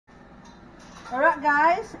Alright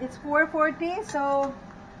guys, it's 4:40, so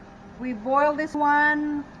we boiled this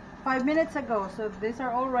one 5 minutes ago, so these are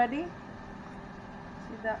all ready.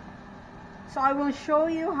 See that? So I will show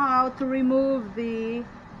you how to remove the,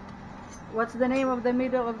 what's the name of the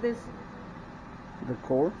middle of this? The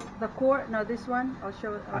core? The core? No, this one. I'll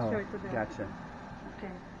show it to them. Gotcha.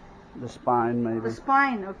 Okay. The spine, maybe. The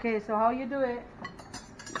spine. Okay, so how you do it?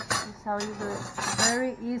 This is how you do it.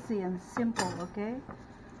 Very easy and simple. Okay.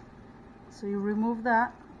 So you remove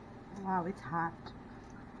that. Wow, it's hot.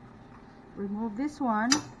 Remove this one.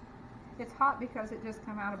 It's hot because it just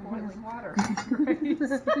came out of boiling water.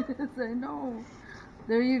 Yes, I know.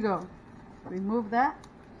 There you go. Remove that.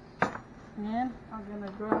 And I'm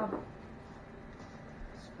gonna grab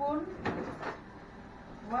spoon.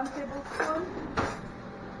 1 tablespoon.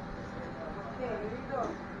 Okay, here you go.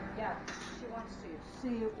 Yeah, she wants to.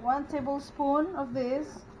 See, 1 tablespoon of this.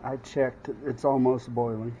 I checked. It's almost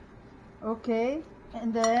boiling. Okay,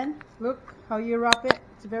 and then look how you wrap it.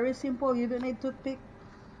 It's very simple. You don't need toothpick.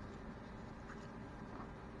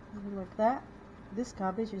 Like that. This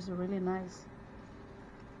cabbage is really nice.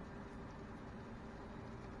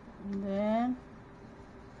 And then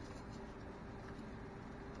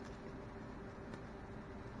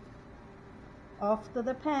off to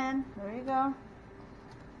the pan. There you go.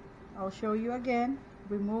 I'll show you again.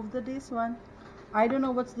 Remove this one. I don't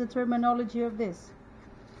know what's the terminology of this,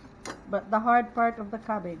 but the hard part of the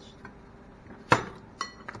cabbage.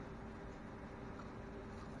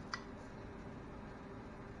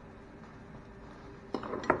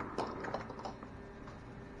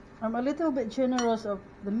 I'm a little bit generous of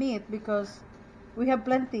the meat because we have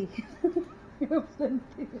plenty. We have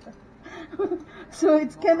plenty. So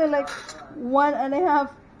it's kind of like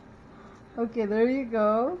 1.5. Okay, there you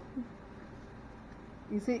go.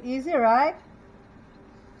 Easy, right?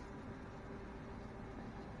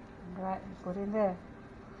 Alright, put in there.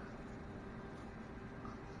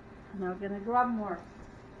 Now we're gonna grab more.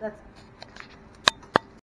 That's